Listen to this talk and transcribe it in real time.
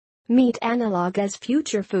Meat analog as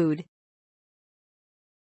future food.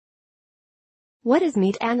 What is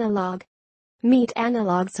meat analog? Meat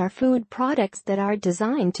analogs are food products that are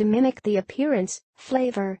designed to mimic the appearance,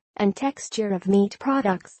 flavor, and texture of meat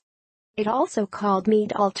products. It also called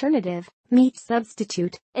meat alternative, meat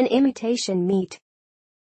substitute, and imitation meat.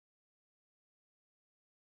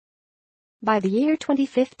 By the year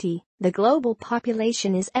 2050, the global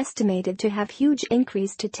population is estimated to have huge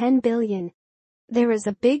increase to 10 billion. There is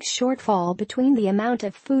a big shortfall between the amount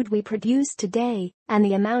of food we produce today and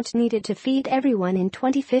the amount needed to feed everyone in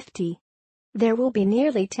 2050. There will be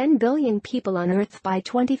nearly 10 billion people on Earth by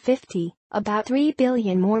 2050, about 3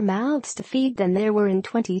 billion more mouths to feed than there were in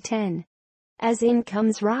 2010. As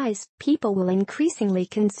incomes rise, people will increasingly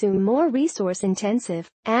consume more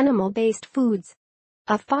resource-intensive, animal-based foods.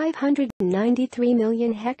 A 593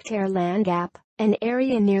 million hectare land gap, an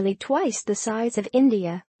area nearly twice the size of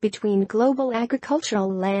India, between global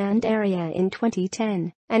agricultural land area in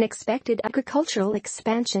 2010 and expected agricultural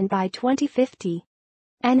expansion by 2050.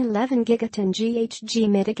 An 11 gigaton GHG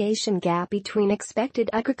mitigation gap between expected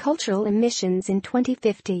agricultural emissions in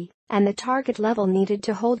 2050 and the target level needed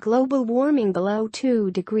to hold global warming below 2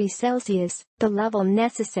 degrees Celsius, the level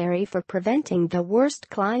necessary for preventing the worst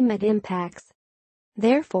climate impacts.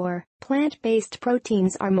 Therefore, plant-based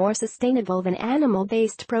proteins are more sustainable than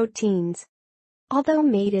animal-based proteins. Although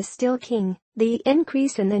meat is still king, the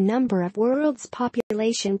increase in the number of world's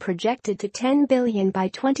population projected to 10 billion by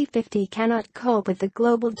 2050 cannot cope with the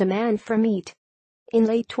global demand for meat. In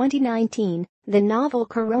late 2019, the novel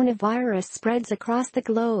coronavirus spreads across the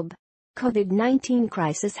globe. COVID-19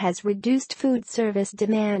 crisis has reduced food service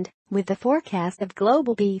demand, with the forecast of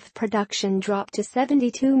global beef production dropped to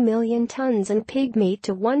 72 million tons and pig meat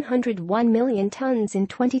to 101 million tons in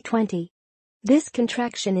 2020. This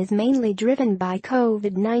contraction is mainly driven by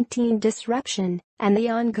COVID-19 disruption and the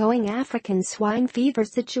ongoing African swine fever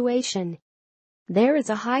situation. There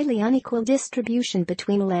is a highly unequal distribution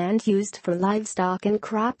between land used for livestock and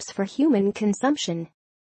crops for human consumption.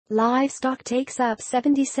 Livestock takes up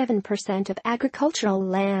 77% of agricultural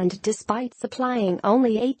land despite supplying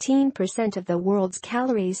only 18% of the world's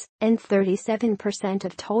calories and 37%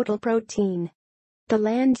 of total protein. The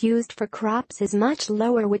land used for crops is much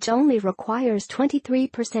lower, which only requires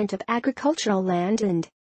 23% of agricultural land and,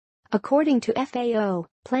 according to FAO,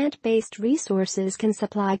 plant-based resources can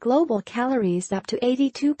supply global calories up to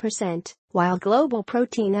 82%, while global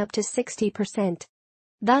protein up to 60%.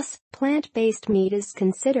 Thus, plant-based meat is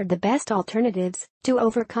considered the best alternatives to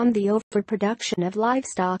overcome the overproduction of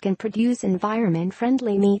livestock and produce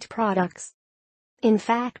environment-friendly meat products. In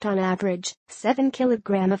fact, on average, 7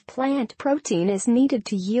 kg of plant protein is needed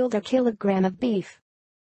to yield a kilogram of beef.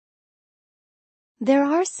 There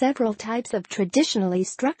are several types of traditionally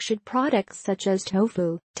structured products such as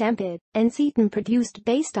tofu, tempeh, and seitan produced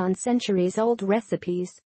based on centuries-old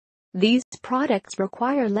recipes. These products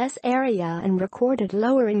require less area and recorded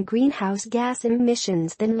lower in greenhouse gas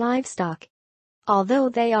emissions than livestock. Although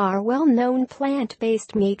they are well-known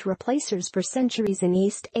plant-based meat replacers for centuries in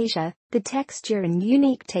East Asia, the texture and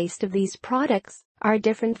unique taste of these products are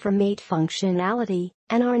different from meat functionality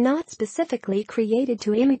and are not specifically created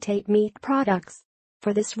to imitate meat products.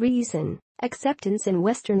 For this reason, acceptance in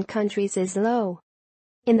Western countries is low.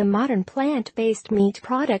 In the modern plant-based meat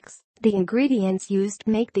products, the ingredients used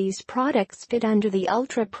make these products fit under the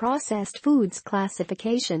ultra-processed foods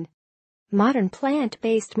classification. Modern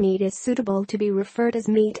plant-based meat is suitable to be referred as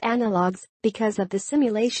meat analogs because of the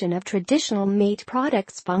simulation of traditional meat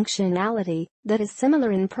products' functionality that is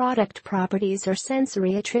similar in product properties or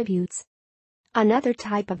sensory attributes. Another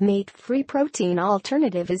type of meat-free protein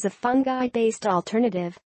alternative is a fungi-based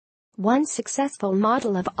alternative. One successful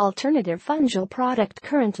model of alternative fungal product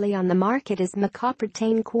currently on the market is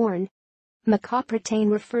mycoprotein corn. Mycoprotein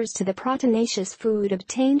refers to the proteinaceous food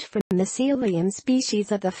obtained from the psyllium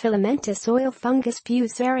species of the filamentous oil fungus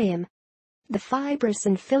Fusarium. The fibrous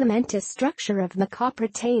and filamentous structure of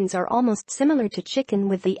mycoproteins are almost similar to chicken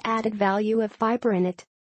with the added value of fiber in it.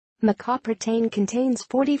 Mycoprotein contains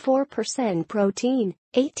 44% protein,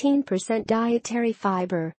 18% dietary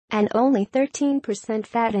fiber, and only 13%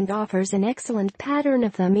 fat and offers an excellent pattern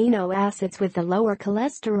of amino acids with the lower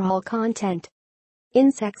cholesterol content.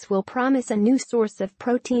 Insects will promise a new source of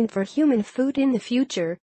protein for human food in the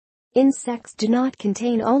future. Insects do not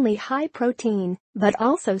contain only high protein, but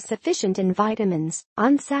also sufficient in vitamins,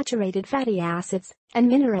 unsaturated fatty acids, and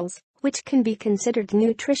minerals, which can be considered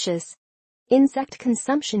nutritious. Insect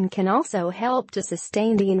consumption can also help to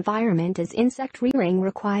sustain the environment as insect rearing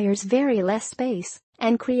requires very less space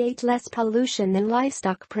and create less pollution than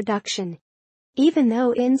livestock production. Even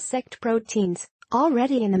though insect proteins,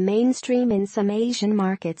 Already in the mainstream in some Asian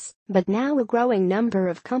markets, but now a growing number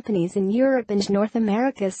of companies in Europe and North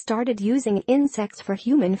America started using insects for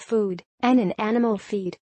human food and in animal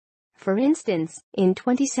feed. For instance, in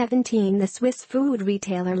 2017 the Swiss food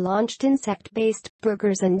retailer launched insect-based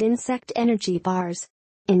burgers and insect energy bars.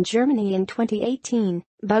 In Germany in 2018,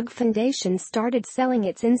 Bug Foundation started selling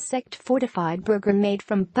its insect-fortified burger made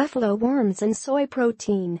from buffalo worms and soy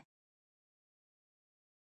protein.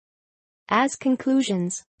 As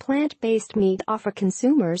conclusions, plant-based meat offer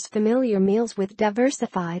consumers familiar meals with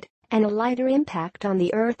diversified and a lighter impact on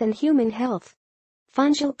the earth and human health.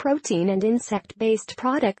 Fungal protein and insect-based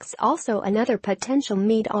products also another potential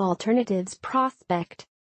meat alternatives prospect.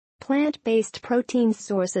 Plant-based protein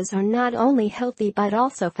sources are not only healthy but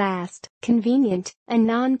also fast, convenient, and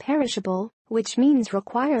non-perishable, which means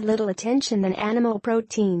require little attention than animal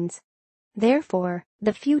proteins. Therefore,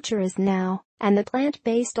 the future is now, and the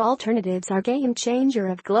plant-based alternatives are game changer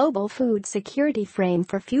of global food security frame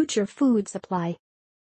for future food supply.